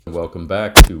Welcome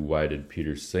back to Why Did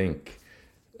Peter Sink?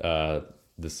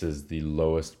 This is the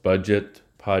lowest budget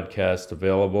podcast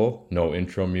available. No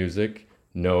intro music,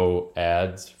 no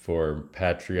ads for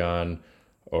Patreon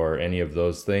or any of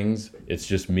those things. It's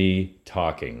just me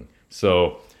talking.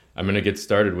 So I'm going to get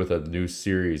started with a new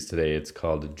series today. It's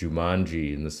called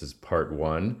Jumanji, and this is part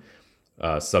one.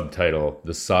 Subtitle,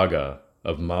 The Saga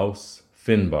of Mouse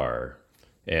Finbar.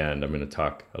 And I'm going to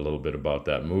talk a little bit about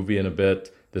that movie in a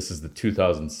bit. This is the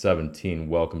 2017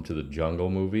 Welcome to the Jungle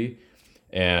movie.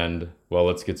 And, well,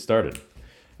 let's get started.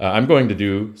 I'm going to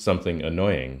do something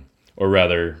annoying. Or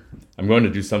rather, I'm going to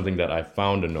do something that I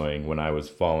found annoying when I was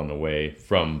falling away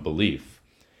from belief.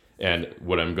 And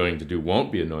what I'm going to do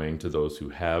won't be annoying to those who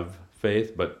have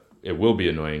faith, but it will be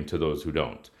annoying to those who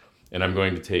don't. And I'm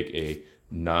going to take a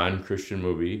non-Christian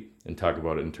movie and talk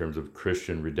about it in terms of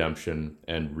Christian redemption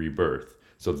and rebirth.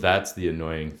 So that's the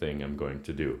annoying thing I'm going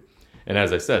to do. And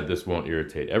as I said, this won't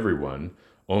irritate everyone,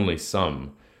 only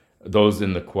some. Those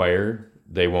in the choir,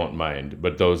 they won't mind,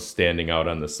 but those standing out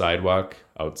on the sidewalk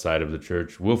outside of the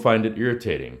church will find it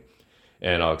irritating.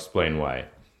 And I'll explain why.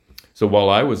 So while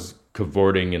I was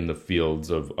cavorting in the fields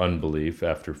of unbelief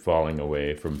after falling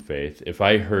away from faith, if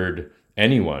I heard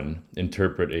anyone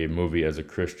interpret a movie as a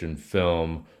Christian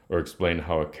film or explain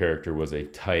how a character was a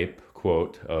type,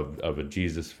 quote, of a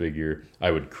Jesus figure, I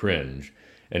would cringe.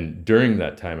 And during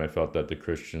that time, I felt that the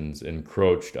Christians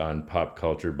encroached on pop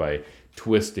culture by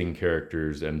twisting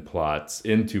characters and plots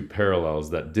into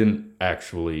parallels that didn't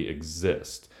actually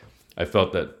exist. I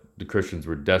felt that the Christians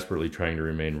were desperately trying to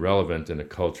remain relevant in a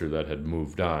culture that had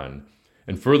moved on.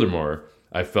 And furthermore,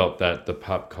 I felt that the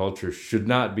pop culture should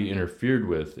not be interfered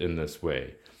with in this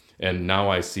way. And now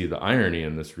I see the irony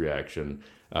in this reaction.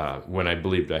 When I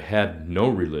believed I had no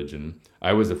religion,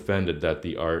 I was offended that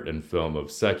the art and film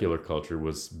of secular culture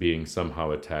was being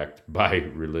somehow attacked by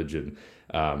religion.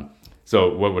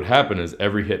 So what would happen is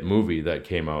every hit movie that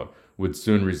came out would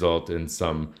soon result in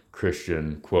some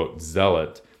Christian, quote,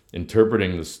 zealot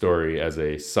interpreting the story as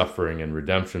a suffering and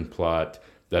redemption plot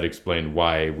that explained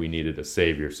why we needed a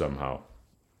savior somehow.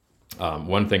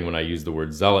 One thing when I use the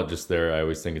word zealot just there, I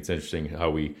always think it's interesting how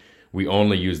we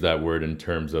only use that word in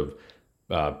terms of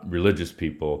religious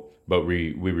people, but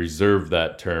we reserve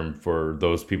that term for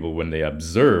those people when they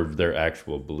observe their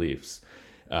actual beliefs.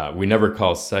 We never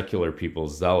call secular people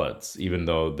zealots, even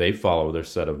though they follow their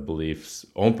set of beliefs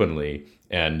openly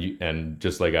and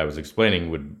just like I was explaining,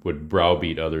 would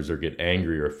browbeat others or get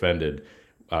angry or offended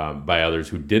by others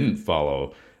who didn't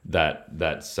follow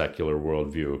that secular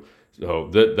worldview. So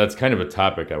that's kind of a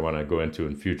topic I want to go into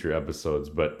in future episodes,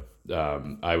 but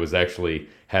I was actually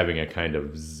having a kind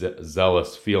of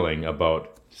zealous feeling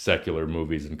about secular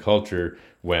movies and culture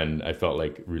when I felt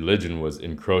like religion was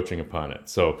encroaching upon it.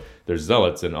 So there's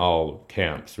zealots in all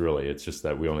camps, really. It's just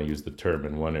that we only use the term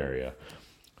in one area.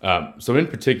 So in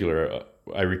particular,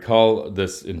 I recall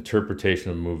this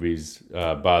interpretation of movies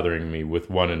bothering me with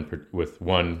one,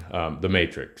 The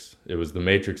Matrix. It was The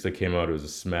Matrix that came out. It was a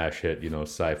smash hit,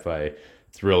 sci-fi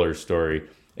thriller story.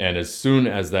 And as soon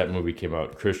as that movie came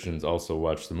out, Christians also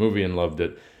watched the movie and loved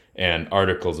it. And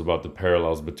articles about the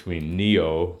parallels between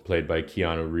Neo, played by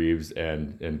Keanu Reeves,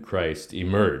 and Christ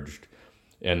emerged.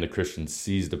 And the Christians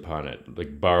seized upon it,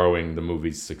 like borrowing the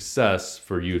movie's success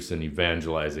for use in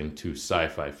evangelizing to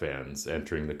sci-fi fans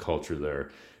entering the culture there.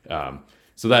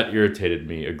 So that irritated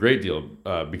me a great deal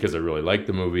because I really liked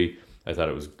the movie. I thought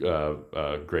it was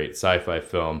a great sci-fi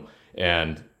film.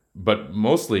 But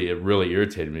mostly it really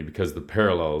irritated me because the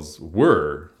parallels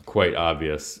were quite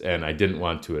obvious and I didn't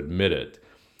want to admit it.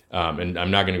 And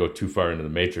I'm not going to go too far into The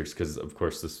Matrix because, of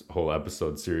course, this whole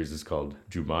episode series is called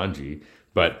Jumanji.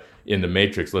 But in The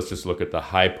Matrix, let's just look at the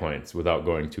high points without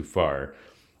going too far.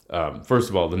 First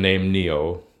of all, the name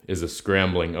Neo is a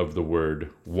scrambling of the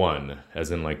word one,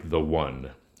 as in like the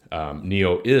one.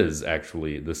 Neo is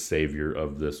actually the savior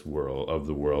of this world, of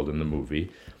the world in the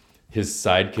movie. His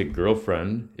sidekick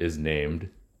girlfriend is named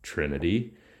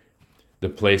Trinity. The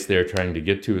place they're trying to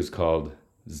get to is called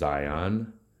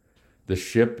Zion. The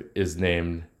ship is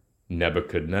named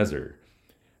Nebuchadnezzar.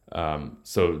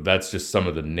 So that's just some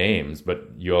of the names, but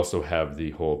you also have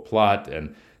the whole plot,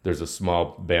 and there's a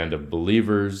small band of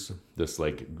believers, this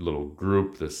like little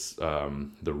group, this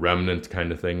the remnant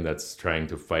kind of thing that's trying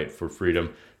to fight for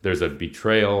freedom. There's a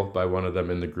betrayal by one of them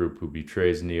in the group who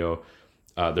betrays Neo.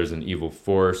 There's an evil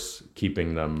force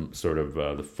keeping them sort of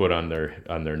the foot on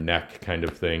their neck kind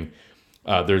of thing.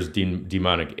 There's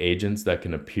demonic agents that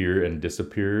can appear and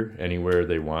disappear anywhere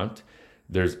they want.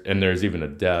 there's even a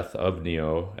death of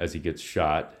Neo as he gets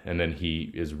shot, and then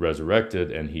he is resurrected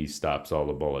and he stops all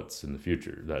the bullets in the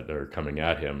future that are coming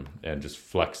at him and just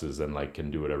flexes and like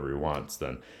can do whatever he wants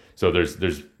then. So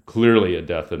there's clearly a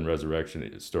death and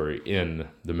resurrection story in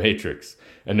The Matrix,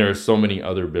 and there are so many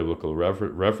other biblical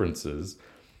references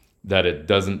that it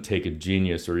doesn't take a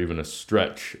genius or even a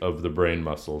stretch of the brain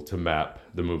muscle to map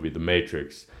the movie The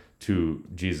Matrix to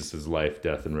Jesus's life,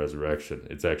 death, and resurrection.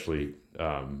 It's actually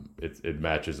it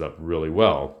matches up really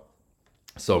well.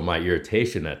 So my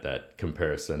irritation at that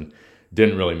comparison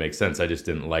didn't really make sense. I just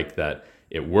didn't like that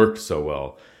it worked so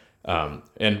well.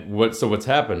 What's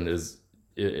happened is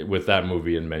with that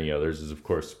movie and many others is, of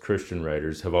course, Christian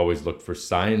writers have always looked for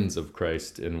signs of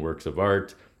Christ in works of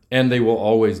art, and they will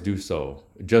always do so,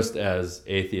 just as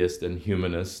atheist and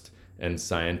humanist and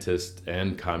scientist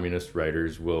and communist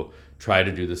writers will try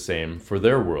to do the same for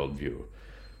their worldview.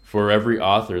 For every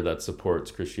author that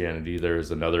supports Christianity, there is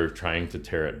another trying to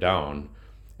tear it down.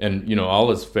 And,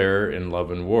 all is fair in love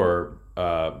and war,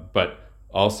 but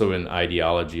also in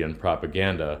ideology and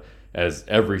propaganda, as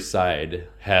every side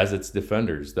has its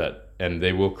defenders and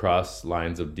they will cross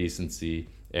lines of decency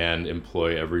and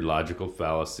employ every logical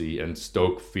fallacy and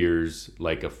stoke fears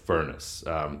like a furnace.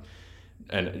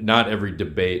 And not every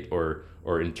debate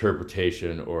or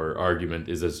interpretation or argument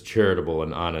is as charitable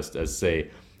and honest as,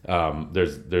 say,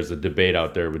 there's a debate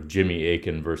out there with Jimmy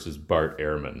Akin versus Bart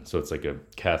Ehrman. So it's like a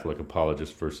Catholic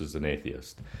apologist versus an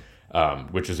atheist,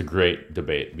 which is a great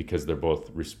debate because they're both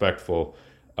respectful,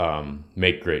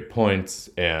 make great points,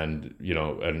 and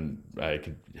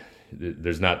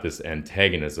there's not this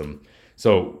antagonism.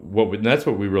 So that's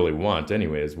what we really want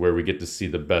anyway, is where we get to see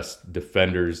the best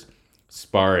defenders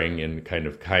sparring in kind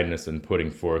of kindness and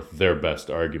putting forth their best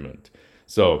argument.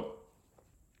 So,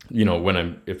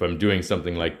 if I'm doing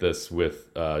something like this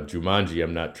with Jumanji,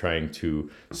 I'm not trying to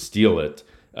steal it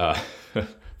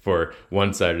for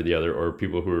one side or the other, or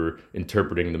people who are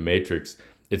interpreting The Matrix.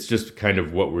 It's just kind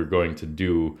of what we're going to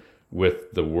do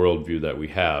with the worldview that we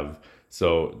have.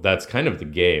 So that's kind of the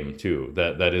game too.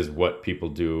 That is what people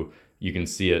do. You can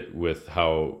see it with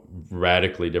how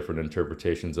radically different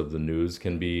interpretations of the news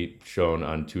can be shown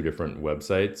on two different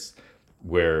websites,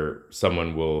 where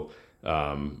someone will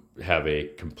have a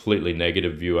completely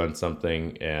negative view on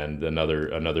something, and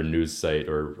another news site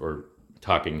or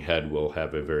talking head will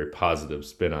have a very positive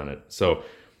spin on it. So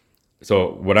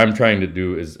what I'm trying to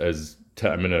do is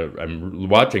I'm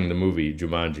watching the movie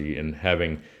Jumanji and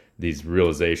having these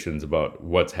realizations about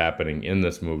what's happening in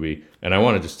this movie, and I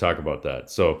want to just talk about that.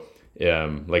 So,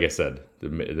 like I said,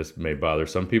 this may bother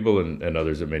some people and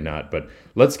others it may not, but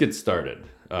let's get started.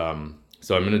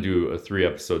 So I'm going to do a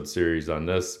 3-episode series on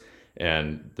this,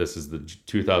 and this is the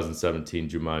 2017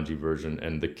 Jumanji version,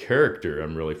 and the character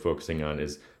I'm really focusing on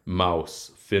is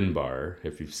Mouse Finbar,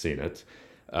 if you've seen it.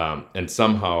 And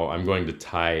somehow I'm going to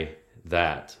tie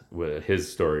that with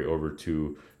his story over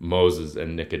to Moses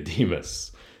and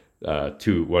Nicodemus,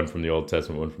 one from the Old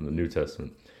Testament, one from the New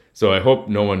Testament. So I hope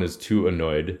no one is too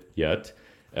annoyed yet,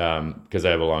 because I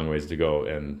have a long ways to go,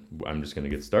 and I'm just going to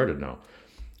get started now.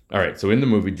 All right, so in the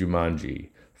movie Jumanji,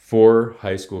 4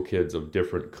 high school kids of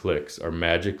different cliques are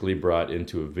magically brought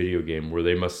into a video game where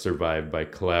they must survive by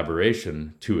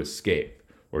collaboration to escape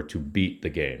or to beat the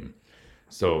game.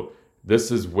 So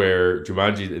this is where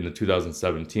Jumanji in the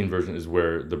 2017 version is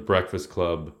where The Breakfast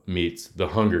Club meets The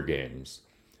Hunger Games.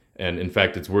 And in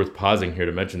fact, it's worth pausing here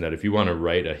to mention that if you want to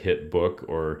write a hit book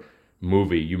or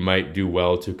movie, you might do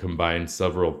well to combine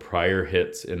several prior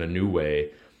hits in a new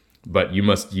way, but you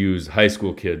must use high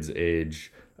school kids'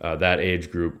 age, that age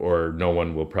group, or no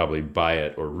one will probably buy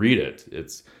it or read it.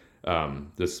 It's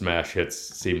the smash hits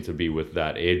seem to be with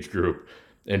that age group,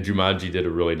 and Jumanji did a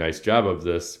really nice job of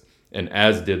this, and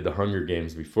as did The Hunger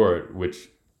Games before it, which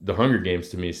The Hunger Games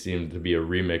to me seemed to be a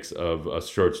remix of a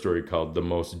short story called The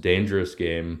Most Dangerous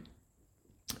Game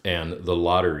and The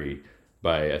Lottery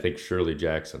by, I think, Shirley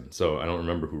Jackson. So I don't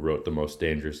remember who wrote The Most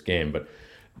Dangerous Game, but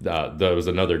that was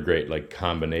another great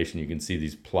combination. You can see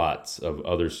these plots of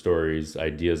other stories,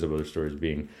 ideas of other stories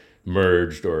being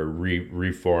merged or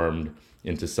reformed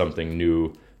into something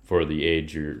new for the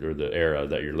age or the era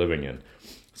that you're living in.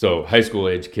 So high school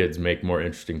age kids make more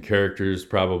interesting characters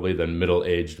probably than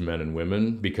middle-aged men and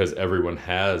women, because everyone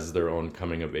has their own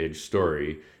coming of age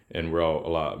story, and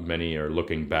many are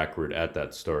looking backward at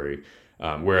that story.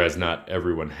 Whereas not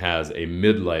everyone has a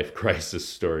midlife crisis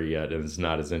story yet, and it's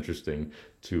not as interesting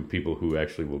to people who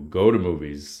actually will go to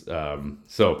movies.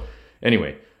 So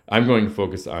anyway, I'm going to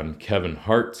focus on Kevin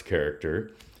Hart's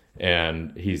character,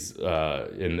 and he's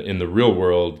in the real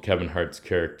world. Kevin Hart's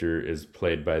character is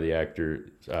played by the actor.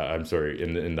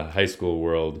 In the high school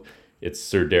world, it's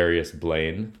Sir Darius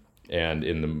Blaine, and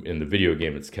in the video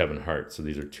game it's Kevin Hart. So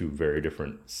these are two very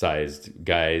different sized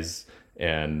guys,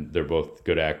 and they're both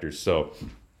good actors. So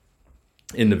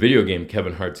in the video game,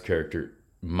 Kevin Hart's character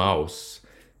Mouse,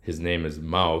 his name is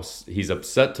Mouse. He's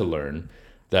upset to learn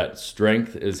that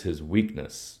strength is his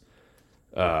weakness.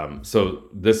 So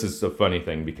this is a funny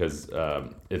thing because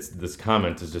this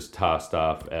comment is just tossed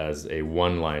off as a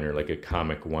one-liner, like a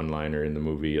comic one-liner in the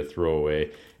movie, a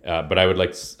throwaway. But I'd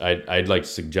like to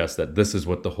suggest that this is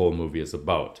what the whole movie is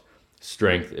about.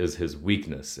 Strength is his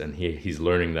weakness, and he's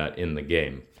learning that in the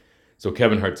game. So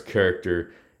Kevin Hart's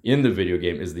character in the video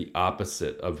game is the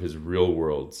opposite of his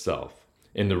real-world self.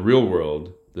 In the real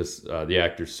world, the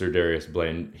actor Sir Darius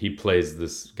Blaine, he plays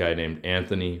this guy named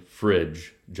Anthony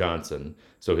Fridge Johnson.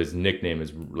 So his nickname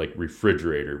is like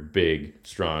Refrigerator, big,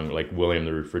 strong, like William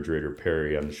the Refrigerator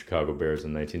Perry on the Chicago Bears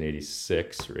in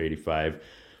 1986 or 85.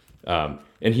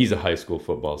 And he's a high school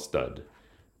football stud.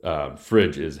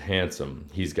 Fridge is handsome.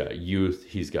 He's got youth.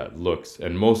 He's got looks.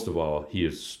 And most of all, he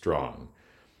is strong.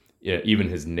 Yeah, even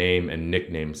his name and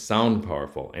nickname sound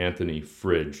powerful. Anthony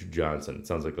Fridge Johnson. It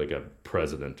sounds like a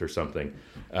president or something.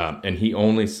 And he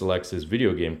only selects his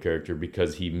video game character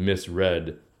because he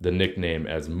misread the nickname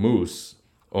as Moose,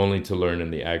 only to learn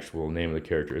in the actual name of the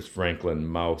character is Franklin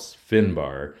Mouse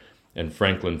Finbar. And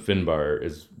Franklin Finbar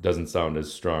doesn't sound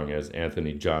as strong as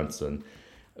Anthony Johnson.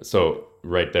 So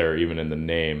right there, even in the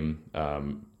name,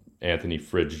 Anthony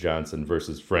Fridge Johnson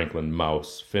versus Franklin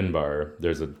Mouse Finbar,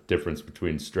 there's a difference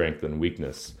between strength and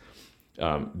weakness.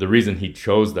 The reason he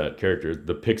chose that character,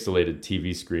 the pixelated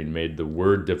TV screen made the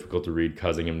word difficult to read,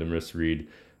 causing him to misread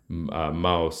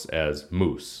mouse as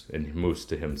moose. And moose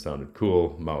to him sounded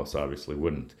cool. Mouse obviously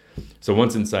wouldn't. So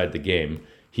once inside the game,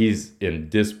 he's in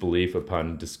disbelief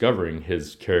upon discovering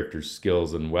his character's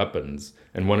skills and weapons.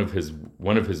 And one of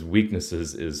his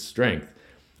weaknesses is strength.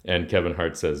 And Kevin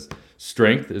Hart says,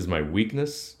 "Strength is my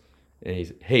weakness." And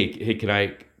he's, hey, can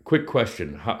I, quick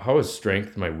question. How is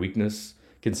strength my weakness?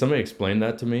 Can somebody explain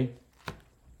that to me?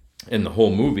 And the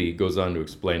whole movie goes on to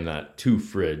explain that to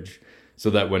Fridge, so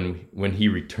that when he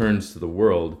returns to the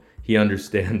world, he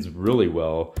understands really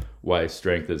well why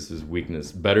strength is his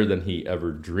weakness, better than he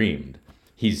ever dreamed.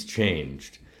 He's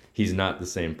changed. He's not the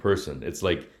same person. It's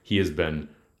like he has been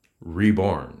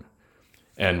reborn.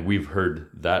 And we've heard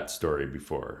that story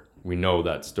before. We know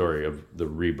that story of the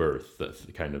rebirth,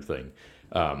 that kind of thing.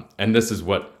 And this is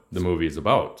what the movie is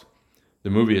about. The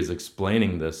movie is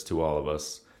explaining this to all of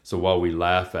us. So while we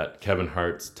laugh at Kevin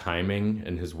Hart's timing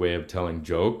and his way of telling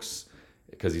jokes,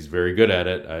 because he's very good at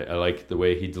it, I like the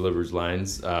way he delivers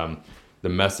lines. The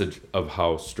message of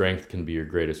how strength can be your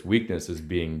greatest weakness is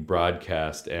being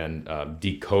broadcast and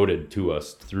decoded to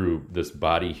us through this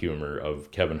body humor of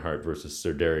Kevin Hart versus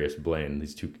Sir Darius Blaine,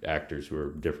 these two actors who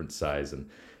are different size and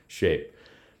shape.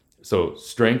 So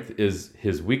strength is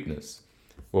his weakness.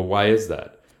 Well, why is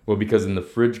that? Well, because in the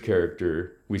Fridge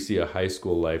character, we see a high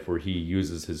school life where he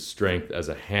uses his strength as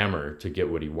a hammer to get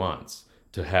what he wants,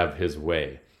 to have his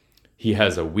way. He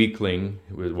has a weakling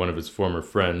with one of his former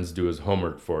friends do his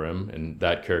homework for him, and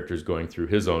that character is going through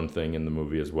his own thing in the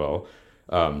movie as well.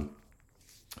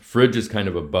 Fridge is kind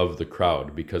of above the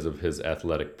crowd because of his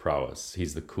athletic prowess.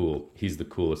 He's the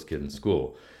coolest kid in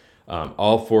school.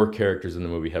 All four characters in the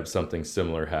movie have something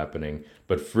similar happening,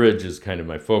 but Fridge is kind of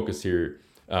my focus here.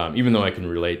 Even though I can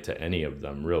relate to any of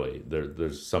them, really,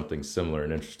 there's something similar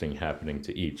and interesting happening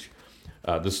to each.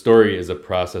 The story is a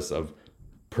process of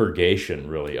purgation,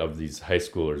 really, of these high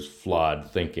schoolers'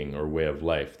 flawed thinking or way of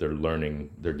life.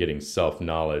 They're getting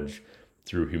self-knowledge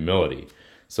through humility.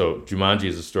 So Jumanji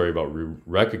is a story about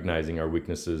recognizing our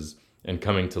weaknesses and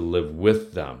coming to live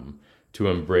with them, to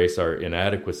embrace our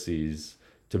inadequacies,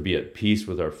 to be at peace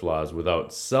with our flaws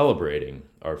without celebrating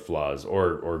our flaws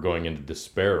or going into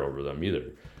despair over them either.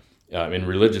 In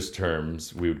religious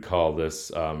terms, we would call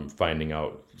this finding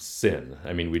out sin.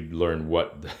 I mean, we'd learn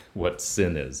what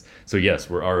sin is. So yes,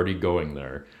 we're already going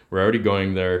there.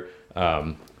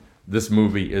 This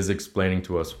movie is explaining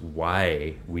to us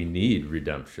why we need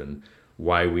redemption,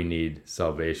 why we need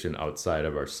salvation outside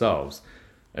of ourselves.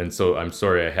 And so I'm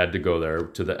sorry I had to go there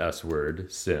to the S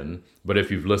word, sin. But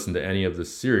if you've listened to any of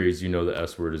this series, you know the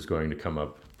S word is going to come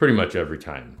up pretty much every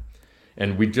time.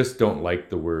 And we just don't like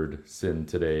the word sin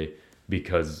today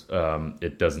because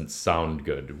it doesn't sound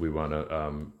good. We want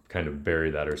to kind of bury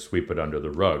that or sweep it under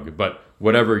the rug. But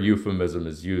whatever euphemism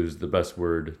is used, the best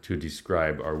word to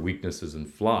describe our weaknesses and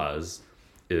flaws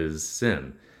is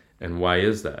sin. And why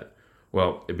is that?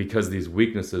 Well, because these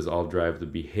weaknesses all drive the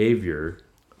behavior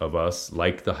of us,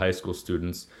 like the high school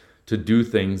students, to do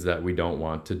things that we don't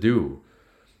want to do.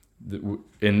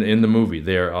 In the movie,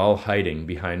 they are all hiding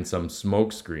behind some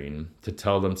smoke screen to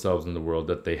tell themselves in the world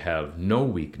that they have no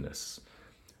weakness.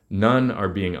 None are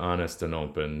being honest and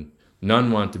open.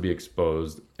 None want to be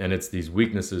exposed, and it's these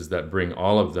weaknesses that bring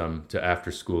all of them to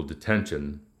after-school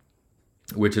detention,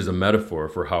 which is a metaphor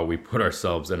for how we put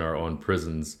ourselves in our own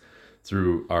prisons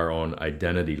through our own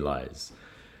identity lies.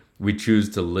 We choose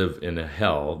to live in a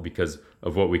hell because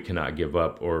of what we cannot give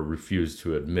up or refuse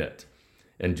to admit.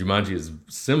 And Jumanji is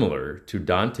similar to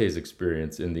Dante's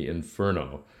experience in the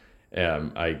Inferno.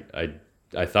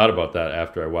 I thought about that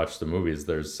after I watched the movies.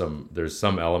 There's some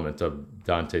element of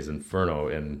Dante's Inferno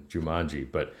in Jumanji,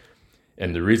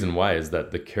 and the reason why is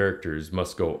that the characters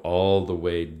must go all the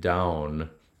way down,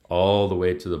 all the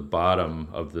way to the bottom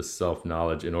of the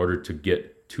self-knowledge in order to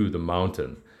get to the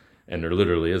mountain. And there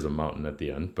literally is a mountain at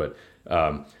the end, but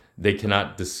they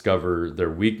cannot discover their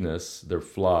weakness, their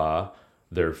flaw,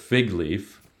 their fig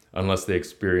leaf, unless they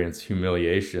experience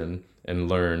humiliation and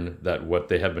learn that what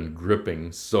they have been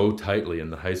gripping so tightly in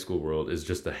the high school world is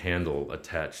just a handle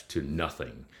attached to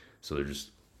nothing. So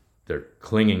they're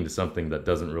clinging to something that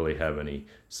doesn't really have any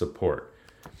support.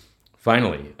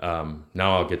 Finally,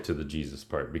 now I'll get to the Jesus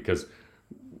part, because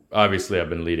obviously I've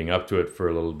been leading up to it for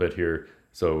a little bit here.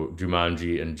 So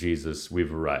Jumanji and Jesus,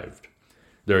 we've arrived.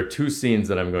 There are two scenes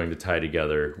that I'm going to tie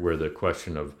together where the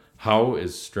question of how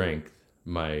is strength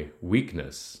my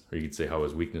weakness, or you could say how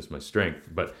is weakness my strength,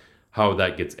 but how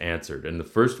that gets answered. And the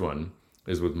first one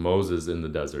is with Moses in the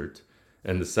desert,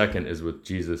 and the second is with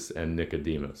Jesus and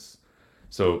Nicodemus.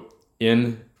 So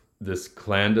in this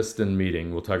clandestine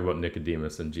meeting, we'll talk about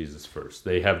Nicodemus and Jesus first.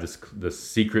 They have this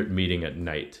secret meeting at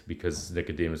night because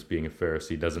Nicodemus, being a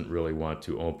Pharisee, doesn't really want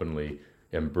to openly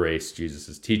embrace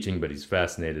Jesus' teaching, but he's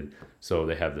fascinated. So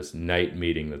they have this night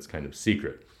meeting that's kind of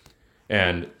secret.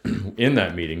 And in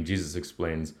that meeting, Jesus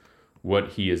explains what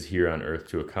he is here on earth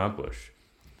to accomplish.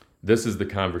 This is the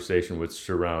conversation which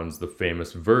surrounds the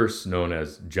famous verse known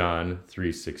as John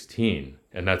 3:16.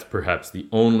 And that's perhaps the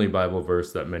only Bible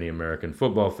verse that many American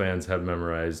football fans have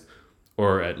memorized,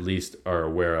 or at least are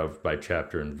aware of by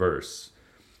chapter and verse.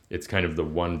 It's kind of the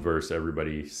one verse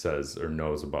everybody says or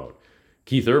knows about.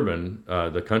 Keith Urban,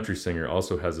 the country singer,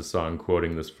 also has a song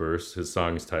quoting this verse. His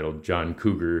song is titled John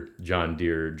Cougar, John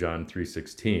Deere, John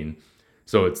 3:16.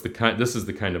 So this is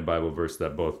the kind of Bible verse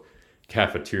that both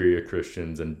cafeteria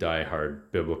Christians and diehard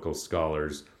biblical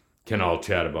scholars can all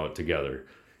chat about together.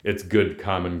 It's good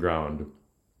common ground.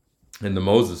 And the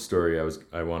Moses story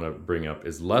I want to bring up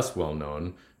is less well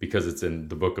known because it's in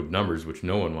the book of Numbers, which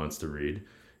no one wants to read.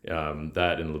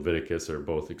 That and Leviticus are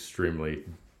both extremely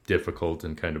difficult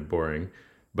and kind of boring,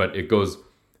 but it goes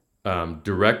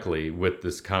directly with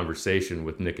this conversation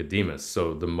with Nicodemus.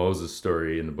 So the Moses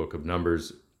story in the book of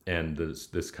Numbers and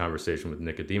this conversation with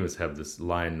Nicodemus have this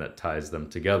line that ties them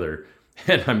together,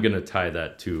 and I'm going to tie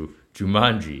that to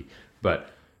Jumanji.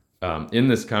 But in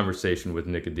this conversation with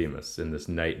Nicodemus, in this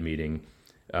night meeting,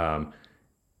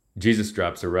 Jesus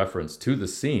drops a reference to the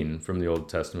scene from the Old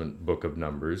Testament book of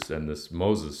Numbers and this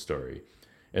Moses story.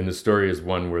 And the story is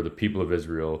one where the people of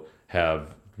Israel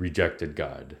have rejected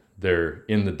God. They're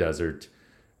in the desert.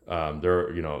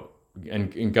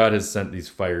 And God has sent these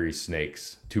fiery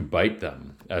snakes to bite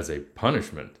them as a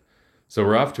punishment. So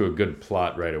we're off to a good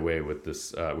plot right away with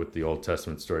this, with the Old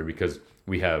Testament story, because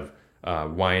we have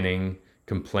whining,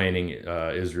 complaining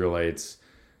Israelites,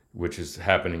 which is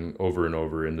happening over and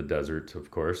over in the desert, of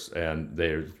course, and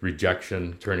there's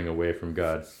rejection, turning away from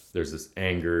God. There's this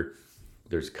anger,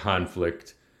 there's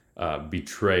conflict,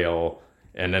 betrayal,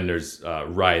 and then there's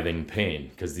writhing pain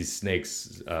because these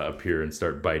snakes appear and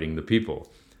start biting the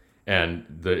people. And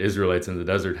the Israelites in the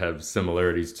desert have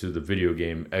similarities to the video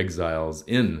game Exiles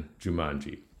in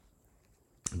Jumanji.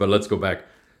 But let's go back.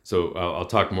 So I'll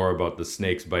talk more about the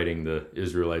snakes biting the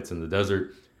Israelites in the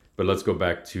desert, but let's go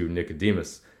back to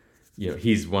Nicodemus.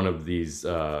 He's one of these,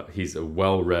 he's a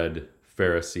well-read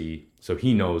Pharisee, so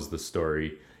he knows the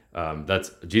story.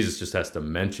 Jesus just has to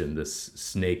mention this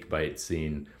snake bite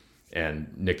scene,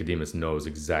 and Nicodemus knows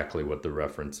exactly what the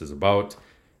reference is about.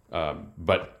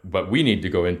 But we need to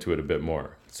go into it a bit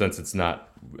more, since it's not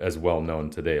as well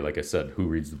known today. Like I said, who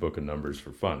reads the book of Numbers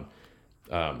for fun?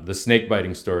 The snake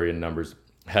biting story in Numbers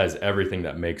has everything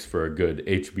that makes for a good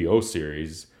HBO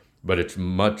series, but it's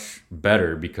much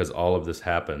better because all of this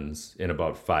happens in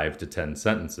about 5 to 10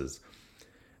 sentences.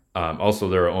 Also,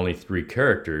 there are only 3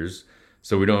 characters,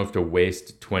 so we don't have to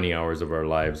waste 20 hours of our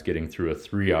lives getting through a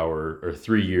 3-hour or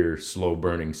 3-year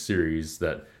slow-burning series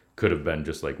that could have been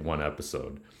just like one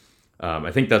episode.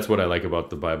 I think that's what I like about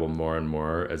the Bible more and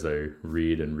more as I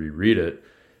read and reread it.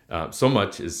 So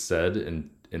much is said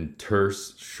in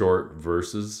terse, short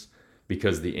verses,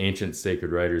 because the ancient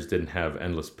sacred writers didn't have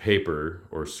endless paper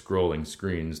or scrolling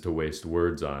screens to waste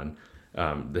words on.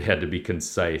 They had to be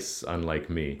concise, unlike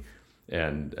me.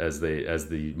 And as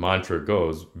the mantra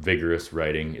goes, vigorous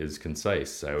writing is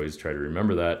concise. I always try to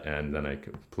remember that, and then I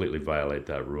completely violate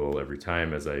that rule every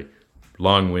time as I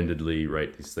long-windedly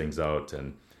write these things out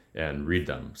and read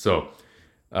them. So,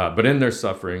 but in their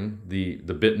suffering, the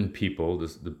bitten people,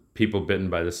 the people bitten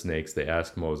by the snakes, they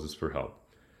ask Moses for help.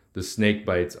 The snake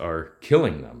bites are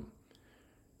killing them.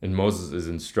 And Moses is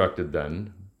instructed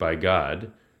then by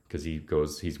God, because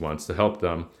he wants to help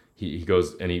them. He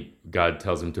goes and God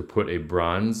tells him to put a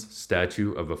bronze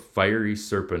statue of a fiery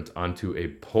serpent onto a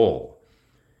pole.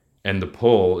 And the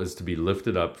pole is to be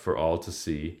lifted up for all to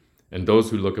see, and those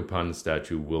who look upon the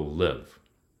statue will live.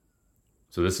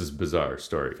 So this is a bizarre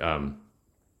story.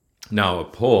 Now, a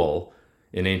pole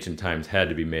in ancient times had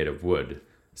to be made of wood,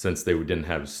 since they didn't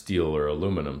have steel or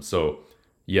aluminum. So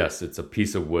yes, it's a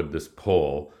piece of wood, this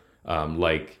pole,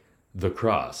 like the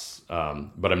cross.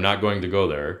 But I'm not going to go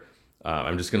there.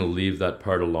 I'm just going to leave that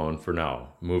part alone for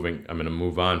now. I'm going to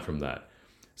move on from that.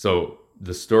 So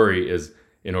the story is,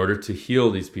 in order to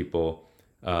heal these people,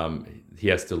 he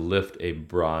has to lift a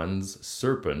bronze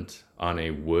serpent on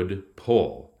a wood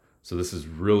pole. So this is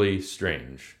really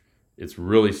strange. It's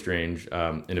really strange,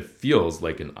 and it feels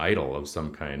like an idol of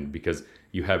some kind, because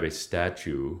you have a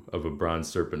statue of a bronze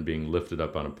serpent being lifted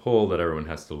up on a pole that everyone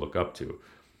has to look up to.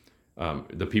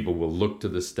 The people will look to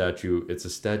the statue. It's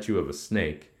a statue of a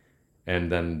snake,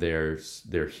 and then they're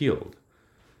healed.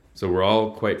 So we're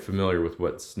all quite familiar with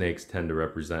what snakes tend to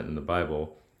represent in the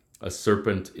Bible. A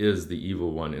serpent is the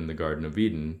evil one in the Garden of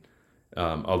Eden,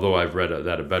 although I've read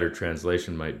that a better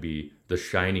translation might be the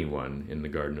shiny one in the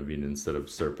Garden of Eden instead of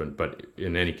serpent. But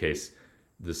in any case,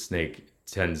 the snake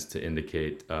tends to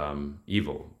indicate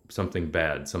evil, something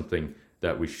bad, something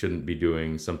that we shouldn't be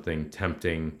doing, something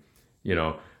tempting.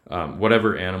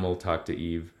 Whatever animal talked to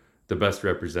Eve, the best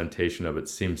representation of it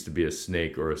seems to be a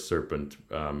snake or a serpent,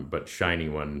 but shiny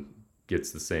one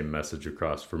gets the same message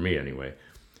across, for me anyway.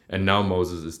 And now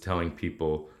Moses is telling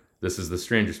people, this is the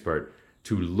strangest part,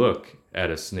 to look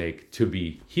at a snake to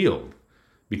be healed,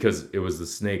 because it was the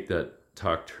snake that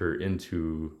talked her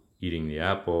into eating the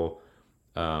apple,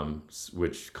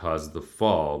 which caused the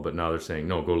fall. But now they're saying,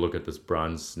 no, go look at this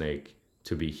bronze snake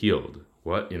to be healed.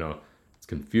 What? It's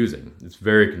confusing. It's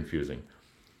very confusing.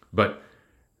 But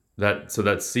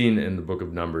that scene in the book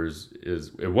of Numbers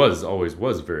always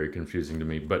was very confusing to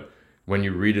me. But when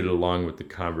you read it along with the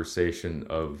conversation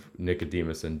of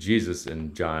Nicodemus and Jesus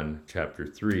in John chapter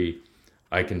 3,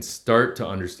 I can start to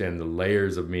understand the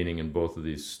layers of meaning in both of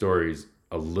these stories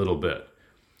a little bit.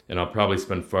 And I'll probably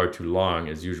spend far too long,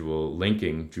 as usual,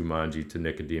 linking Jumanji to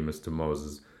Nicodemus to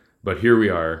Moses. But here we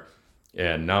are,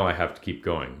 and now I have to keep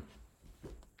going.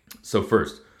 So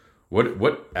first,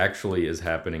 what actually is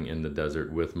happening in the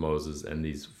desert with Moses and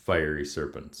these fiery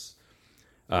serpents?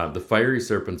 The fiery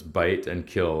serpents bite and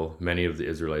kill many of the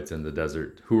Israelites in the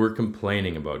desert who were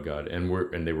complaining about God,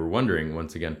 and they were wondering,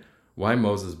 once again, why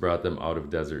Moses brought them out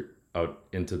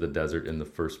into the desert in the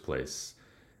first place.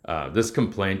 This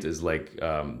complaint is like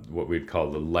what we'd call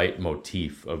the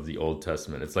leitmotif of the Old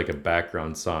Testament. It's like a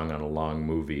background song on a long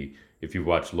movie. If you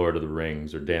watch Lord of the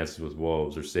Rings or Dances with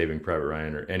Wolves or Saving Private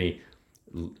Ryan or any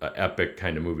epic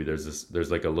kind of movie,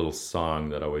 there's like a little song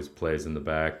that always plays in the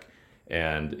back,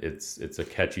 and it's a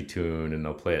catchy tune, and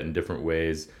they'll play it in different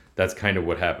ways. That's kind of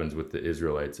what happens with the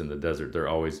Israelites in the desert. They're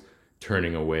always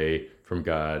turning away from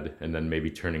God and then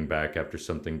maybe turning back after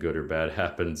something good or bad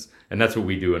happens. And that's what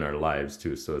we do in our lives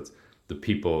too. So it's the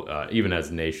people, even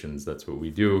as nations, that's what we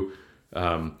do.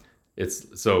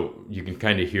 So you can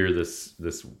kind of hear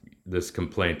this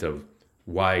complaint of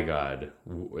why God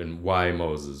and why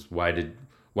Moses? Why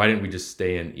didn't we just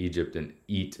stay in Egypt and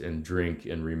eat and drink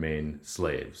and remain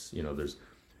slaves?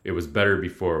 It was better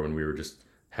before when we were just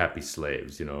happy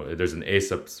slaves. There's an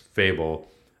Aesop's fable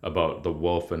about the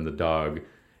wolf and the dog,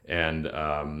 and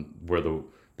where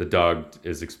the dog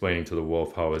is explaining to the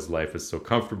wolf how his life is so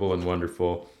comfortable and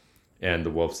wonderful, and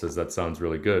the wolf says, that sounds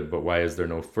really good, but why is there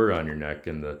no fur on your neck?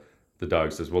 And the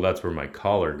dog says, well, that's where my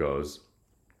collar goes,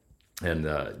 and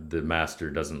the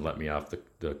master doesn't let me off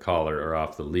the collar or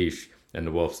off the leash. And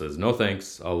the wolf says, no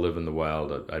thanks, I'll live in the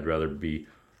wild. I'd rather be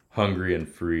hungry and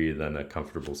free than a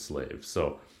comfortable slave.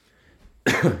 So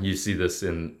you see this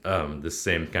in the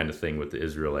same kind of thing with the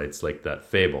Israelites, like that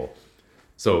fable.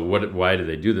 So why do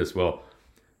they do this? Well,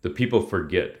 the people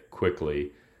forget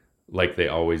quickly, like they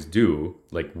always do,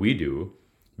 like we do,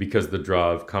 because the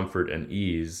draw of comfort and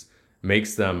ease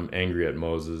makes them angry at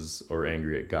Moses or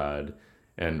angry at God.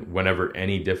 And whenever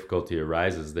any difficulty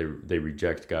arises, they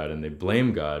reject God and they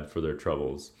blame God for their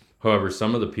troubles. However,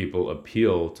 some of the people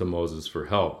appeal to Moses for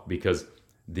help because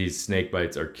these snake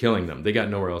bites are killing them. They got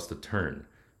nowhere else to turn.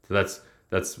 So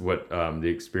that's what the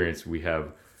experience we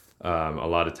have a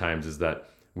lot of times is that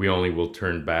we only will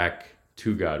turn back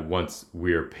to God once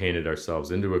we are painted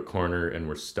ourselves into a corner and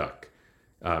we're stuck.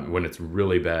 When it's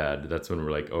really bad, that's when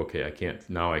we're like, okay,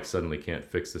 I suddenly can't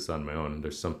fix this on my own.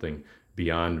 There's something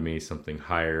beyond me, something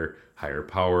higher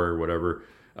power, whatever.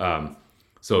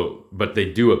 But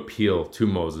they do appeal to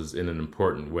Moses in an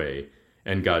important way,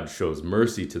 and God shows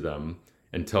mercy to them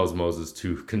and tells Moses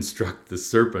to construct the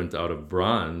serpent out of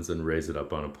bronze and raise it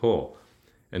up on a pole.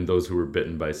 And those who were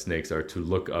bitten by snakes are to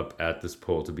look up at this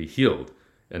pole to be healed.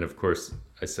 And of course,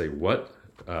 I say, what?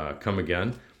 Come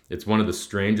again? It's one of the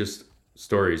strangest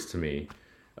stories to me.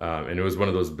 And it was one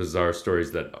of those bizarre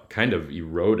stories that kind of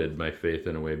eroded my faith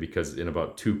in a way, because in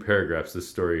about 2 paragraphs, this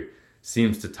story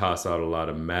seems to toss out a lot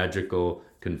of magical,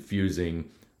 confusing,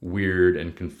 weird,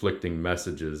 and conflicting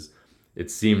messages.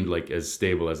 It seemed like as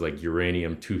stable as like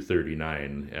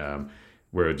uranium-239,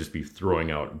 where it would just be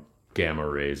throwing out gamma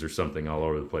rays or something all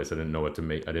over the place. I didn't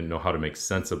know how to make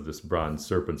sense of this bronze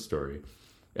serpent story.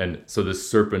 And so this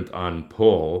serpent on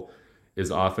pole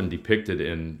is often depicted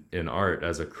in art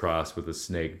as a cross with a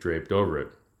snake draped over it.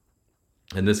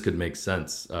 And this could make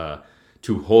sense.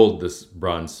 To hold this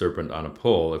bronze serpent on a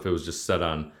pole, if it was just set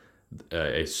on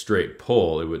a straight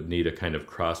pole, it would need a kind of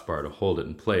crossbar to hold it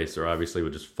in place, or obviously it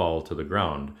would just fall to the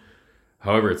ground.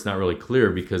 However, it's not really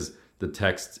clear because the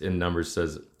text in Numbers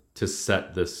says to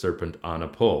set this serpent on a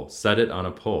pole. Set it on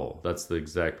a pole. That's the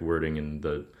exact wording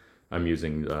I'm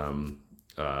using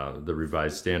the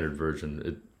Revised Standard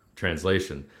Version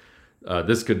translation.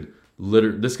 This could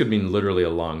mean literally a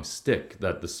long stick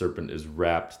that the serpent is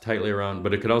wrapped tightly around,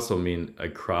 but it could also mean a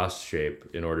cross shape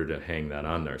in order to hang that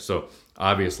on there. So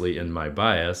obviously, in my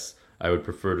bias, I would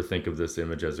prefer to think of this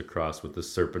image as a cross with the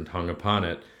serpent hung upon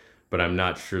it, but I'm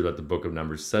not sure that the book of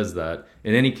Numbers says that.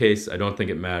 In any case, I don't think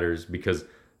it matters, because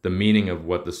the meaning of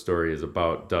what the story is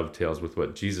about dovetails with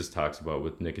what Jesus talks about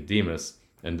with Nicodemus,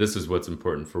 and this is what's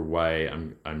important for why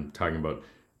I'm talking about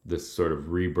this sort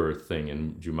of rebirth thing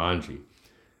in Jumanji.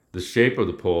 The shape of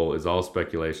the pole is all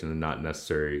speculation and not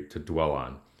necessary to dwell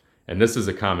on. And this is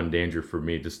a common danger for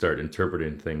me, to start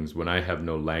interpreting things when I have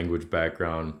no language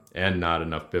background and not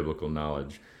enough biblical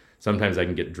knowledge. Sometimes I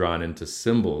can get drawn into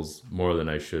symbols more than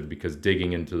I should, because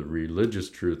digging into the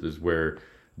religious truth is where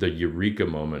the eureka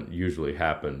moment usually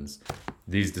happens.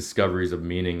 These discoveries of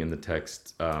meaning in the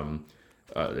text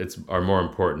are more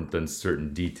important than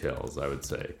certain details, I would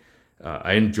say.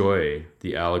 I enjoy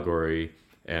the allegory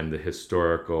and the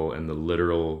historical and the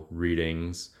literal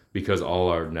readings, because all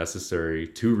are necessary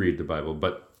to read the Bible.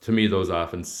 But to me, those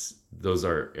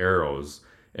are arrows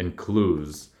and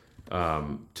clues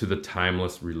to the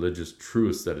timeless religious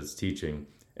truths that it's teaching,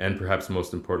 and perhaps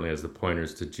most importantly as the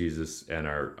pointers to Jesus and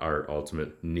our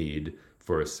ultimate need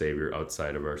for a Savior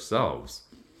outside of ourselves.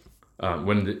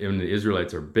 When the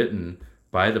Israelites are bitten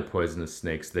by the poisonous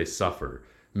snakes, they suffer.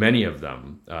 Many of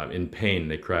them, in pain,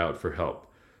 they cry out for help.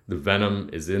 The venom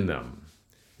is in them.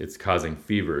 It's causing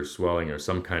fever, swelling, or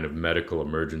some kind of medical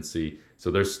emergency.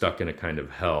 So they're stuck in a kind of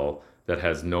hell that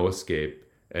has no escape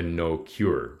and no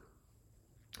cure.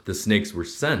 The snakes were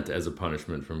sent as a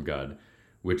punishment from God,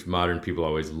 which modern people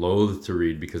always loathe to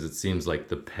read, because it seems like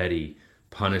the petty,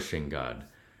 punishing God,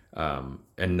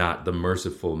 and not the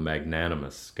merciful,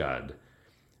 magnanimous God.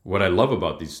 What I love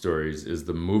about these stories is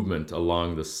the movement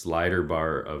along the slider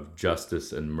bar of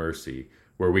justice and mercy,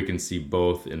 where we can see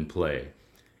both in play.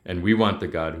 And we want the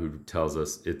God who tells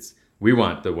us we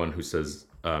want the one who says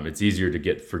it's easier to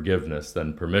get forgiveness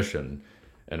than permission.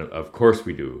 And of course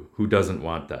we do. Who doesn't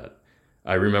want that?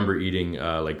 I remember eating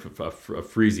like a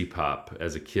Freezy Pop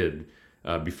as a kid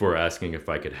before asking if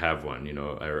I could have one,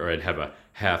 or I'd have a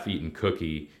half-eaten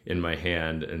cookie in my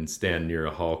hand and stand near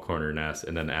a hall corner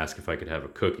and then ask if I could have a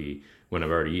cookie when I've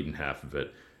already eaten half of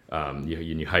it.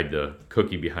 You hide the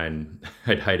cookie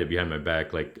I'd hide it behind my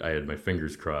back like I had my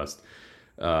fingers crossed.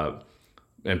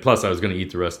 And plus I was going to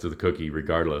eat the rest of the cookie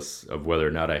regardless of whether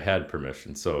or not I had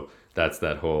permission. So that's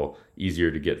that whole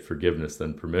easier to get forgiveness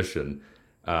than permission.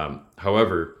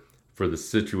 However, for the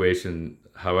situation,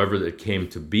 however it came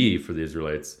to be for the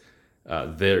Israelites,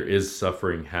 there is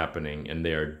suffering happening and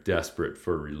they are desperate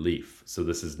for relief. So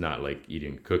this is not like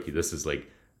eating a cookie. This is like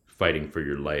fighting for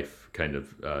your life kind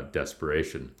of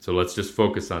desperation. So let's just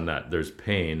focus on that. There's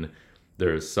pain,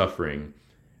 there is suffering,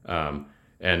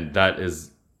 and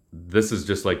this is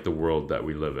just like the world that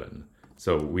we live in.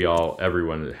 So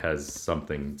everyone has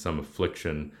some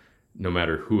affliction, no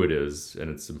matter who it is. And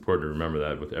it's important to remember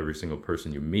that with every single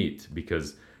person you meet,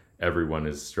 because everyone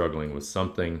is struggling with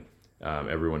something.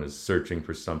 Everyone is searching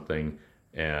for something.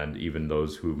 And even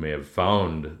those who may have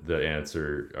found the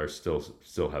answer are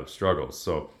still have struggles.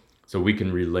 So we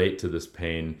can relate to this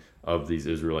pain of these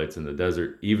Israelites in the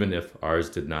desert, even if ours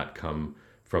did not come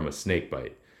from a snake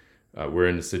bite. We're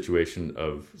in a situation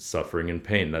of suffering and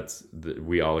pain.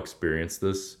 We all experience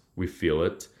this. We feel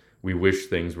it. We wish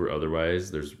things were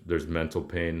otherwise. There's mental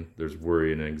pain. There's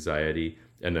worry and anxiety,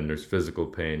 and then there's physical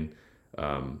pain.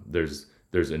 There's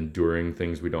enduring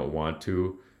things we don't want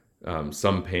to.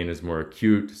 Some pain is more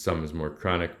acute. Some is more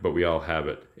chronic. But we all have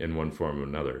it in one form or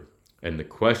another. And the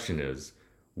question is,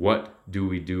 what do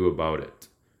we do about it?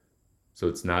 So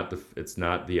it's not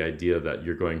the idea that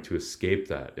you're going to escape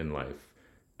that in life.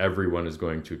 Everyone is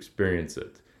going to experience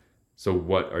it. So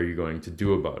what are you going to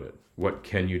do about it? What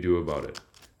can you do about it?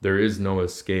 There is no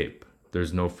escape.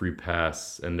 There's no free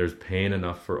pass, and there's pain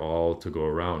enough for all to go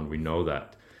around. We know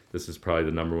that. This is probably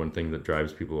the number one thing that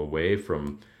drives people away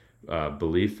from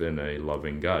belief in a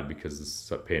loving God, because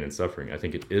it's pain and suffering. I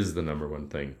think it is the number one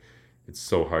thing. It's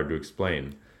so hard to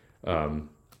explain. And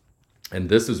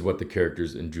this is what the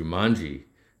characters in Jumanji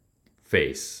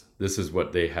face. This is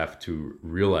what they have to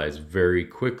realize very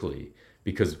quickly,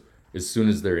 because as soon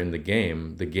as they're in the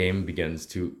game begins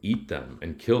to eat them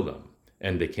and kill them,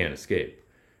 and they can't escape.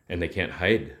 And they can't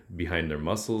hide behind their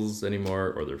muscles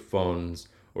anymore, or their phones,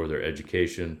 or their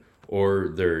education, or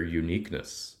their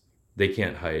uniqueness. They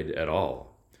can't hide at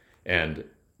all. And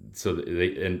so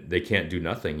they can't do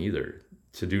nothing either.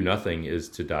 To do nothing is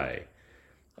to die.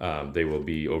 They will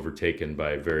be overtaken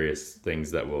by various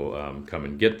things that will come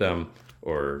and get them,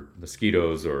 or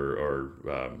mosquitoes,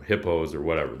 or hippos, or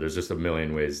whatever. There's just a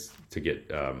million ways to get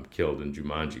killed in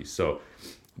Jumanji. So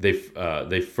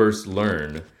they first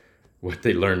learn, what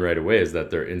they learn right away is that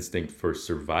their instinct for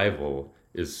survival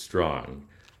is strong.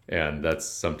 And that's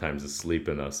sometimes asleep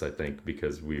in us, I think,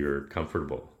 because we are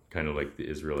comfortable, kind of like the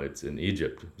Israelites in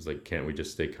Egypt. It was like, can't we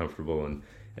just stay comfortable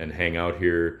and hang out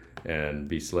here and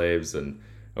be slaves? And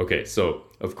okay, so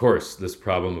of course, this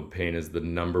problem of pain is the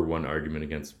number one argument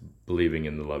against believing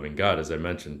in the loving God, as I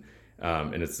mentioned.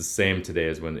 And it's the same today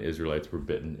as when the Israelites were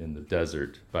bitten in the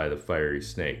desert by the fiery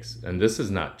snakes. And this has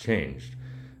not changed.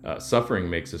 Suffering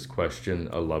makes us question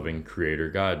a loving creator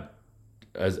God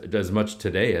as much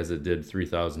today as it did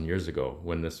 3,000 years ago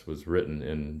when this was written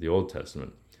in the Old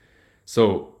Testament.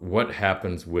 So what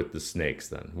happens with the snakes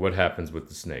then? What happens with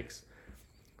the snakes?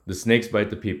 The snakes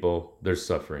bite the people, there's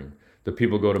suffering. The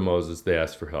people go to Moses, they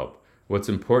ask for help. What's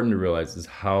important to realize is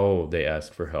how they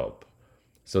ask for help.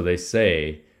 So they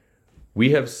say,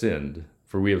 "We have sinned,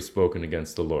 for we have spoken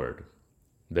against the Lord."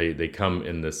 They come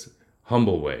in this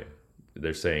humble way.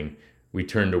 They're saying, "We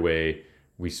turned away,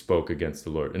 we spoke against the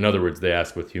Lord." In other words, they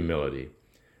ask with humility.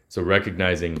 So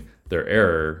recognizing their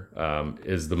error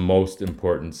is the most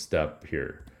important step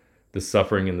here. The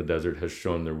suffering in the desert has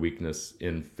shown their weakness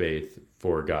in faith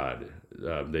for God.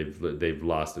 They've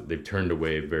lost it. They've turned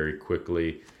away very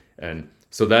quickly. And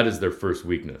so that is their first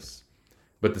weakness.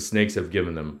 But the snakes have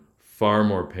given them far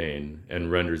more pain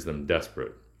and renders them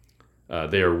desperate.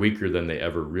 They are weaker than they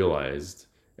ever realized.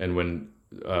 And when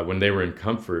they were in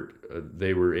comfort,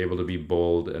 they were able to be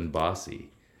bold and bossy.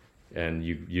 And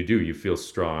you feel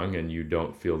strong, and you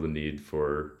don't feel the need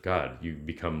for God. You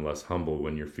become less humble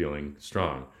when you're feeling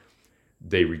strong.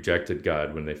 They rejected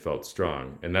God when they felt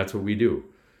strong. And that's what we do.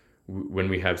 When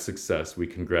we have success, we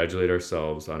congratulate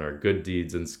ourselves on our good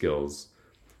deeds and skills.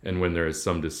 And when there is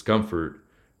some discomfort,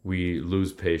 we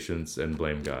lose patience and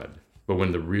blame God. But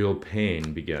when the real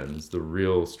pain begins, the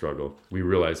real struggle, we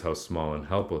realize how small and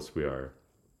helpless we are.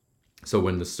 So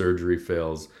when the surgery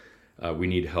fails, we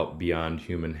need help beyond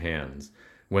human hands.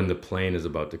 When the plane is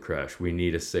about to crash, we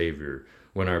need a savior.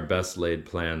 When our best laid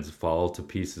plans fall to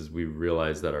pieces, we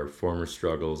realize that our former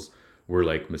struggles were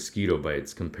like mosquito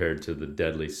bites compared to the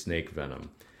deadly snake venom.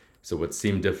 So what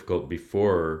seemed difficult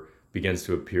before begins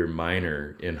to appear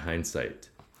minor in hindsight.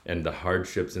 And the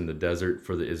hardships in the desert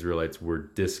for the Israelites were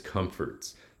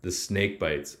discomforts. The snake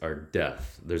bites are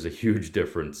death. There's a huge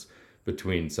difference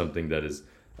between something that is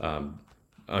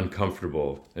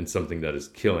uncomfortable and something that is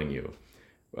killing you.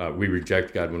 We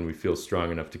reject God when we feel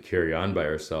strong enough to carry on by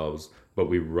ourselves, but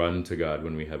we run to God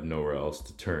when we have nowhere else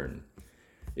to turn.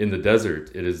 In the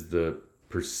desert, it is the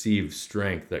perceived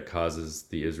strength that causes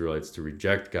the Israelites to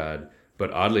reject God,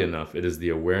 but oddly enough, it is the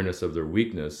awareness of their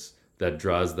weakness that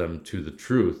draws them to the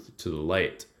truth, to the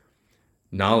light.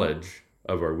 Knowledge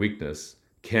of our weakness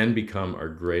can become our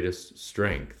greatest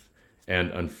strength.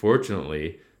 And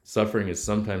unfortunately, suffering is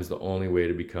sometimes the only way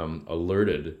to become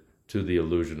alerted to the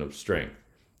illusion of strength.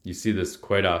 You see this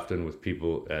quite often with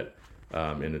people at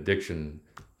in addiction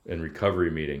and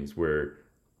recovery meetings where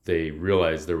they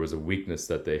realized there was a weakness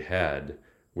that they had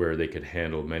where they could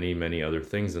handle many, many other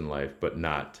things in life, but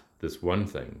not this one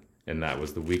thing. And that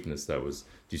was the weakness that was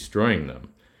destroying them.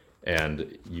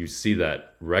 And you see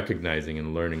that recognizing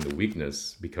and learning the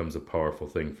weakness becomes a powerful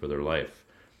thing for their life.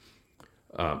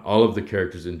 All of the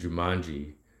characters in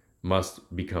Jumanji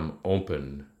must become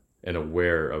open and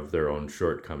aware of their own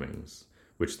shortcomings,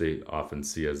 which they often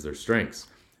see as their strengths.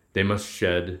 They must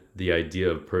shed the idea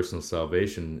of personal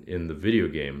salvation in the video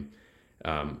game.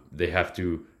 They have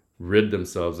to rid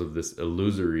themselves of this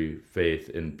illusory faith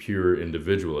in pure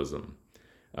individualism.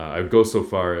 I would go so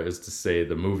far as to say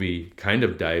the movie kind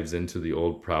of dives into the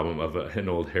old problem of an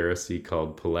old heresy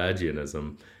called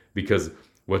Pelagianism, because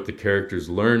what the characters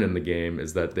learn in the game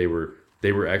is that they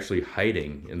were actually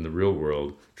hiding in the real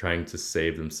world, trying to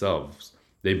save themselves.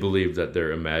 They believed that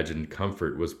their imagined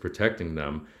comfort was protecting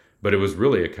them, but it was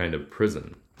really a kind of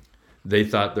prison. They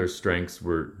thought their strengths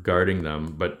were guarding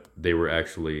them, but they were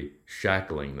actually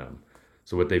shackling them.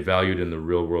 So what they valued in the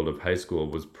real world of high school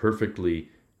was perfectly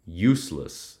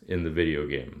useless in the video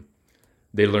game.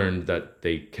 They learned that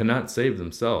they cannot save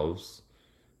themselves.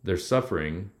 They're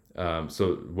suffering.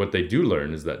 So what they do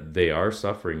learn is that they are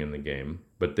suffering in the game,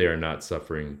 but they are not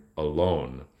suffering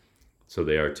alone. So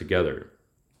they are together.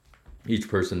 Each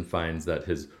person finds that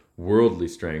his worldly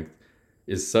strength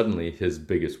is suddenly his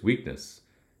biggest weakness,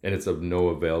 and it's of no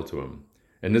avail to him.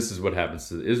 And this is what happens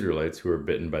to the Israelites who are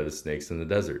bitten by the snakes in the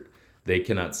desert. They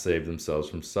cannot save themselves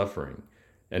from suffering,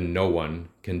 and no one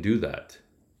can do that.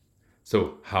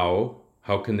 So how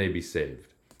can they be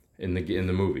saved in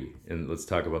the movie? And let's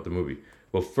talk about the movie.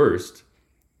 Well, first,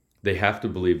 they have to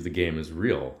believe the game is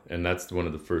real, and that's one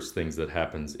of the first things that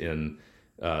happens in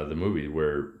the movie,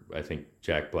 where I think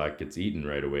Jack Black gets eaten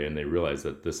right away, and they realize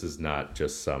that this is not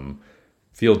just some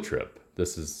field trip.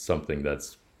 This is something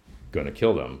that's going to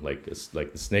kill them, like the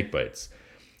snake bites.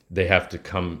 They have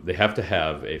to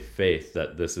have a faith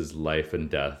that this is life and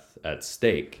death at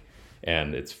stake,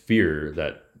 and it's fear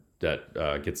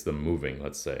that gets them moving,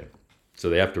 let's say. So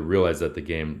they have to realize that the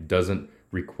game doesn't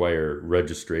require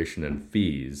registration and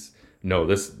fees. No,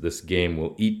 this game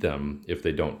will eat them if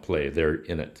they don't play. They're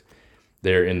in it.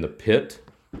 They're in the pit,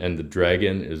 and the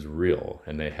dragon is real,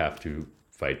 and they have to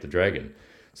fight the dragon.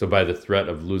 So by the threat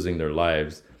of losing their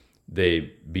lives,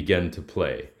 they begin to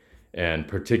play. And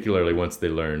particularly once they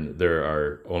learn there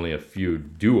are only a few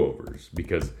do-overs,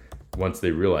 because once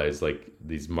they realize like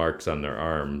these marks on their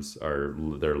arms are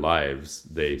their lives,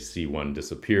 they see one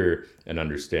disappear and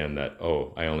understand that,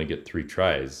 oh, I only get 3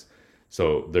 tries.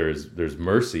 So there's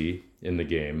mercy in the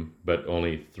game, but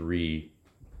only three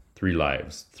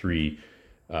lives, 3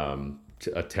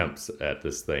 attempts at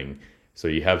this thing. So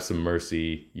you have some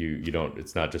mercy. You don't.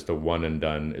 It's not just a one and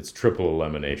done. It's triple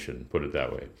elimination. Put it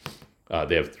that way.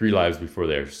 They have 3 lives before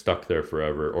they're stuck there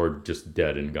forever, or just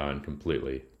dead and gone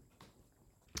completely.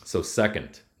 So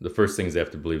second, the first thing is they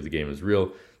have to believe the game is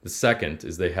real. The second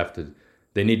is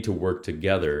they need to work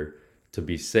together to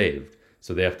be saved.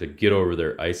 So they have to get over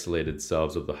their isolated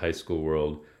selves of the high school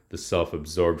world, the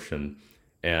self-absorption,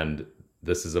 and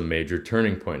this is a major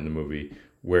turning point in the movie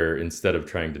where instead of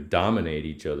trying to dominate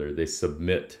each other, they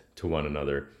submit to one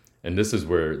another. And this is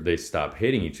where they stop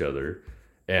hating each other,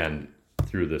 and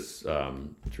through this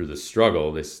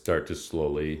struggle, they start to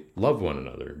slowly love one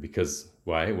another. Because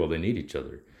why? Well, they need each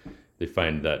other. They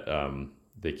find that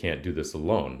they can't do this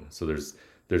alone. So there's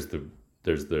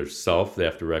their self. They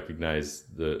have to recognize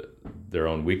their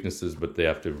own weaknesses, but they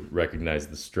have to recognize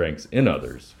the strengths in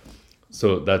others.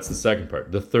 So that's the second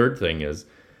part. The third thing is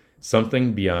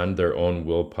something beyond their own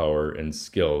willpower and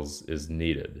skills is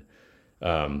needed.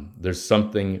 There's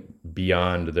something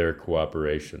beyond their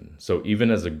cooperation. So even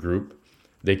as a group,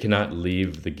 they cannot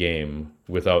leave the game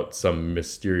without some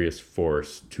mysterious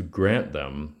force to grant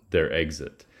them their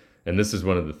exit. And this is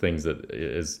one of the things that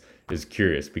is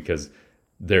curious, because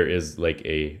there is like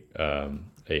a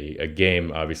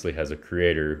game obviously has a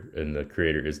creator, and the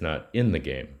creator is not in the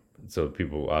game. So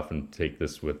people often take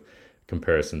this with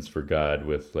comparisons for God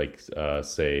with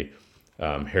say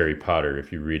Harry Potter.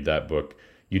 If you read that book,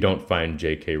 you don't find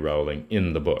J.K. Rowling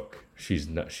in the book.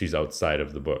 She's outside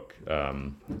of the book.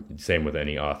 Same with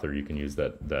any author. You can use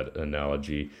that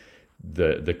analogy.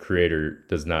 The creator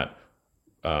does not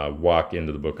walk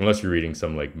into the book unless you're reading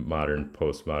some like modern,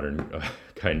 postmodern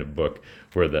kind of book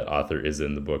where the author is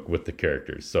in the book with the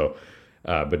characters. So,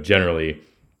 but generally,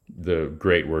 the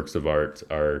great works of art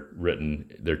are written.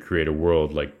 They create a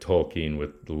world like Tolkien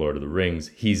with The Lord of the Rings.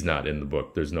 He's not in the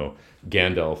book. There's no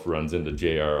Gandalf runs into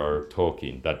J.R.R.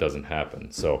 Tolkien. That doesn't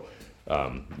happen. So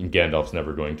And Gandalf's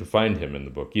never going to find him in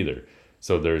the book either.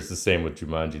 So there's the same with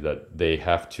Jumanji, that they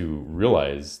have to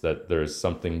realize that there's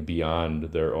something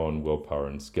beyond their own willpower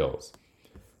and skills.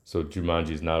 So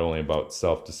Jumanji is not only about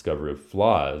self-discovery of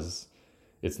flaws,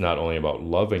 it's not only about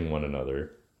loving one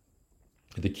another.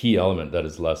 The key element that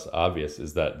is less obvious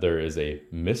is that there is a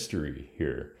mystery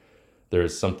here. There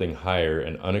is something higher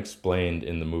and unexplained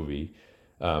in the movie.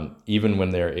 Even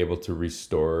when they are able to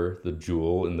restore the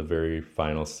jewel in the very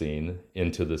final scene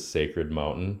into the sacred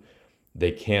mountain,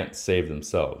 they can't save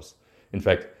themselves. In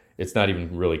fact, it's not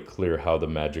even really clear how the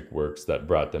magic works that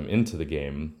brought them into the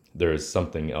game. There is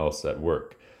something else at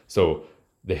work. So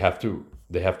they have to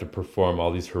perform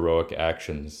all these heroic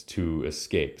actions to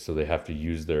escape. So they have to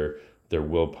use their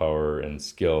willpower and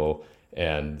skill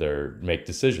and make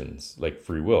decisions like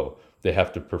free will. They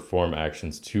have to perform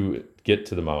actions to get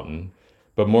to the mountain.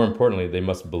 But more importantly, they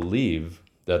must believe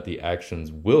that the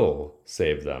actions will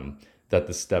save them, that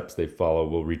the steps they follow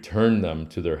will return them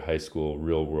to their high school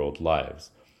real-world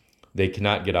lives. They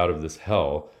cannot get out of this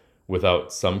hell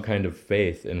without some kind of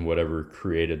faith in whatever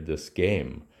created this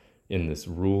game, in this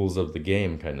rules of the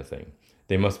game kind of thing.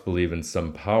 They must believe in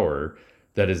some power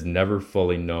that is never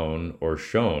fully known or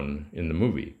shown in the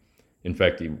movie. In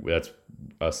fact, that's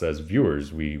us as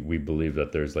viewers. We believe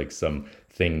that there's like some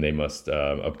thing they must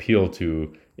appeal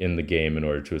to in the game in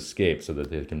order to escape, so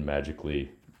that they can magically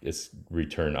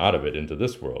return out of it into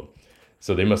this world.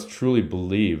 So they must truly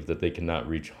believe that they cannot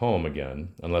reach home again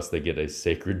unless they get a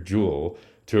sacred jewel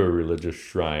to a religious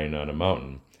shrine on a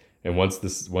mountain. And once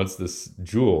this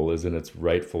jewel is in its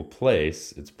rightful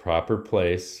place, its proper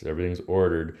place, everything's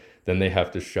ordered, then they have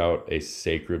to shout a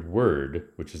sacred word,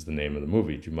 which is the name of the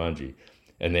movie, Jumanji.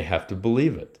 And they have to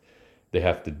believe it. They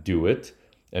have to do it,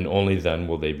 and only then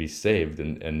will they be saved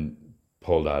and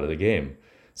pulled out of the game.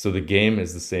 So the game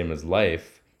is the same as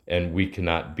life, and we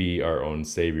cannot be our own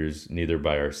saviors, neither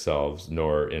by ourselves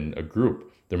nor in a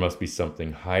group. There must be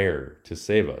something higher to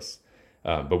save us.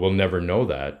 But we'll never know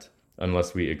that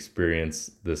unless we experience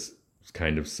this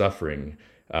kind of suffering.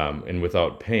 And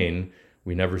without pain,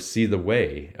 we never see the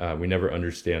way. We never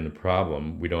understand the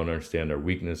problem. We don't understand our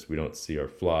weakness. We don't see our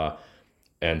flaw.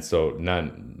 And so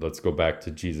let's go back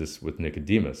to Jesus with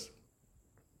Nicodemus.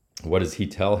 What does he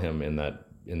tell him in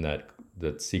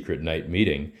that secret night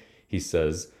meeting? He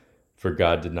says, "For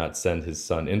God did not send his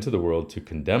son into the world to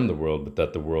condemn the world, but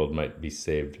that the world might be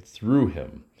saved through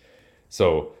him."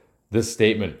 So this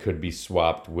statement could be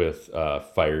swapped with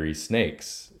fiery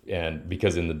snakes, and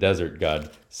because in the desert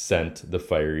God sent the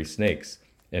fiery snakes,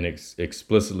 and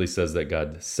explicitly says that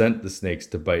God sent the snakes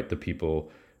to bite the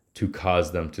people to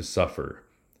cause them to suffer.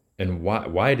 And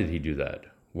why did he do that?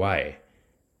 Why?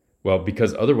 Well,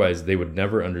 because otherwise they would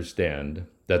never understand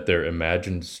that their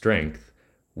imagined strength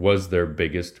was their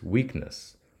biggest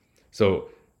weakness. So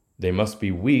they must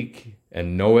be weak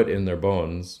and know it in their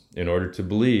bones in order to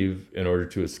believe, in order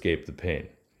to escape the pain.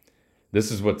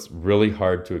 This is what's really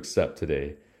hard to accept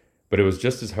today, but it was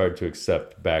just as hard to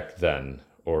accept back then,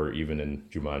 or even in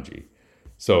Jumanji.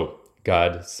 So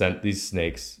God sent these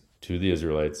snakes to the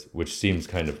Israelites, which seems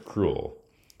kind of cruel.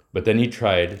 But then he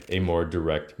tried a more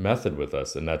direct method with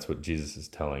us, and that's what Jesus is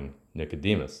telling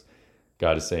Nicodemus.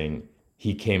 God is saying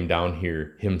he came down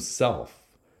here himself,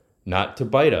 not to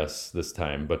bite us this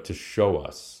time, but to show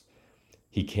us.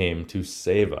 He came to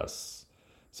save us.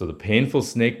 So the painful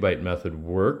snakebite method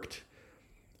worked,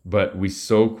 but we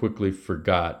so quickly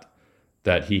forgot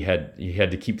that he had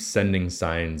to keep sending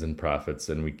signs and prophets,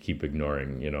 and we keep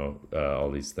ignoring,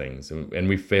 all these things, and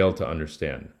we fail to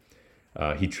understand.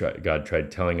 God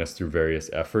tried telling us through various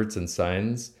efforts and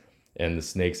signs, and the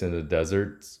snakes in the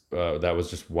desert, that was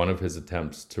just one of his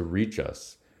attempts to reach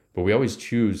us. But we always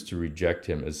choose to reject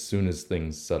him as soon as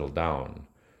things settle down.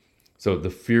 So the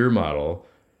fear model,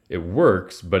 it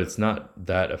works, but it's not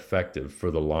that effective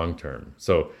for the long term.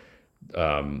 So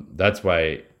that's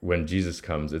why when Jesus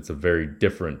comes, it's a very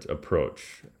different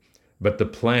approach. But the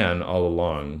plan all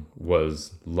along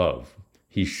was love.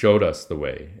 He showed us the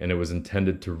way, and it was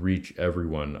intended to reach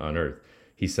everyone on earth.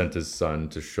 He sent his son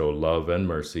to show love and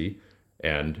mercy,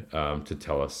 and to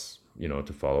tell us,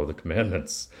 to follow the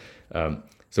commandments.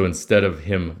 So instead of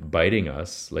him biting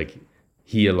us, like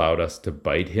he allowed us to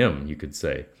bite him, you could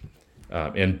say.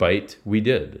 And bite we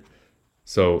did.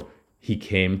 So he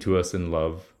came to us in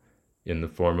love in the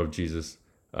form of Jesus,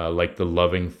 like the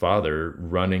loving father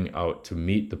running out to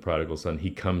meet the prodigal son.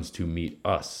 He comes to meet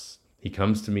us. He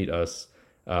comes to meet us.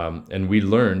 And we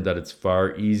learned that it's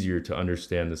far easier to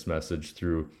understand this message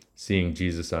through seeing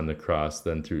Jesus on the cross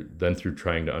than through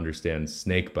trying to understand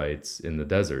snake bites in the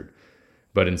desert.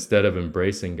 But instead of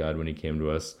embracing God when he came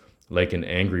to us, like an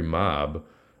angry mob,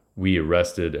 we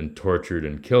arrested and tortured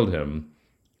and killed him,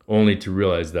 only to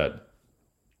realize that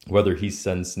whether he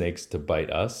sends snakes to bite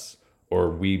us or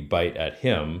we bite at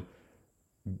him,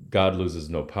 God loses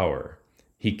no power.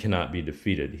 He cannot be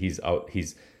defeated. He's out.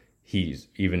 He's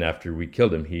even after we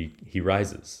killed him, he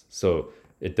rises. So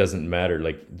it doesn't matter.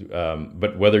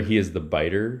 But whether he is the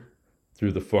biter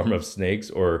through the form of snakes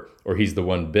or he's the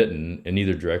one bitten, in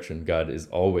either direction, God is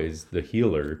always the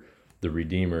healer, the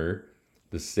redeemer,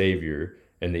 the savior,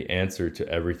 and the answer to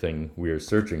everything we are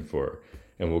searching for.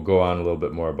 And we'll go on a little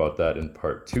bit more about that in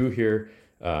part 2 here.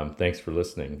 Thanks for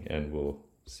listening, and we'll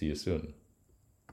see you soon.